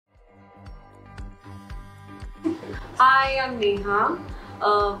Hi, I'm Neha.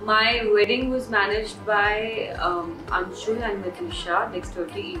 My wedding was managed by Anshul and Matisha,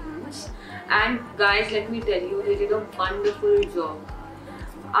 Dexterity Events. And guys, let me tell you, they did a wonderful job.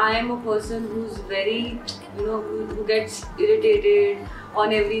 I am a person who's very, who gets irritated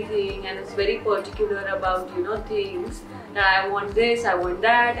on everything and is very particular about, things that I want this, I want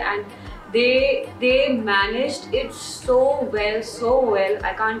that, and they managed it so well, so well.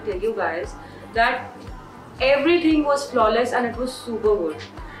 I can't tell you guys that everything was flawless and it was super good.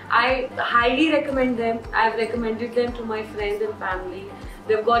 I highly recommend them. I've recommended them to my friends and family.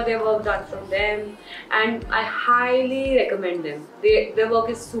 They've got their work done from them and I highly recommend them. Their work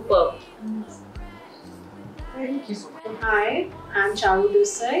is superb. Thank you so much. Hi, I'm Charu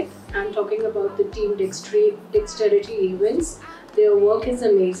this side. I'm talking about the team Dexterity Events. Their work is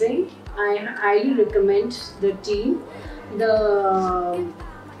amazing. I highly recommend the team. The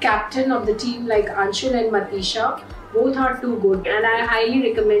captain of the team like Anshul and Matisha, both are too good and I highly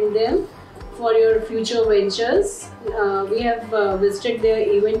recommend them for your future ventures. We have visited their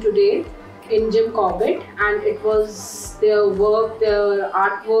event today in Jim Corbett and it was their work, their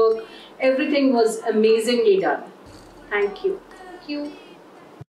artwork, everything was amazingly done. Thank you. Thank you.